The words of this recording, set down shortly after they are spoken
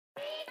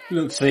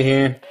Luxley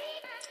here.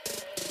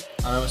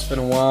 I know it's been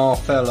a while,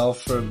 fell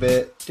off for a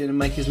bit, didn't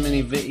make as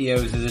many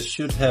videos as I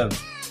should have.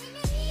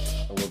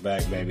 But we're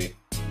back, baby.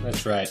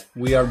 That's right,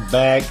 we are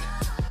back,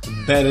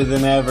 better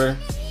than ever.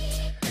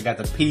 I got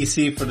the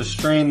PC for the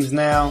streams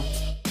now.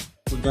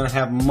 We're gonna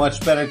have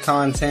much better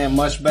content,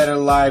 much better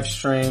live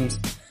streams.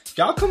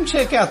 Y'all come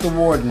check out the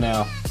Warden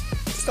now.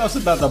 Stuff's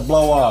about to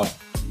blow off.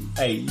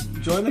 Hey,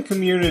 join the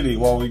community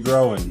while we're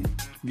growing.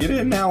 Get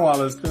in now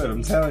while it's good,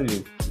 I'm telling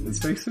you. It's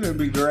fixing to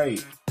be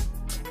great.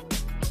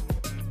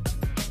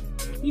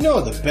 You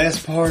know the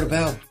best part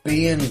about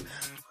being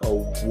a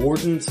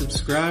Warden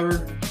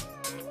subscriber?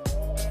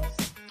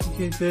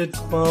 You get good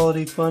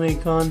quality, funny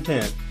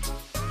content.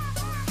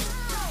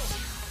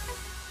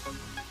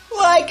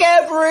 Like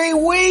every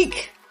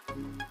week!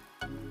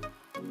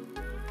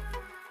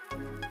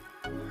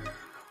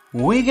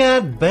 We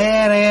got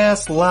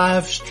badass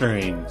live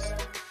streams.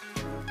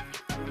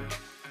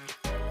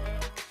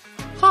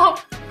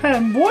 Ha!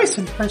 And voice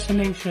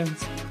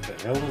impersonations. What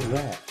the hell was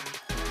that?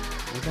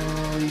 Look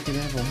at all you can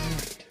ever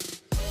want.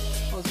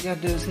 All you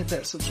gotta do is hit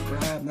that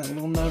subscribe, that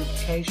little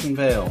notification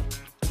bell.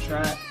 That's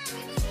right.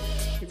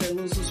 Hit that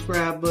little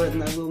subscribe button,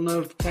 that little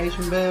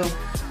notification bell.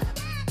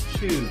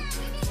 Shoot,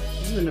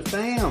 you and the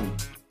fam.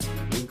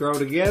 We grow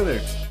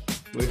together.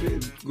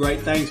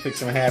 Great things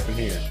fixing to happen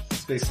here.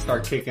 It's fixing to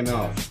start kicking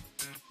off.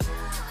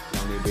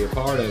 Y'all need to be a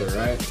part of it,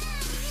 right?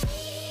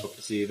 Hope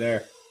to see you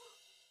there.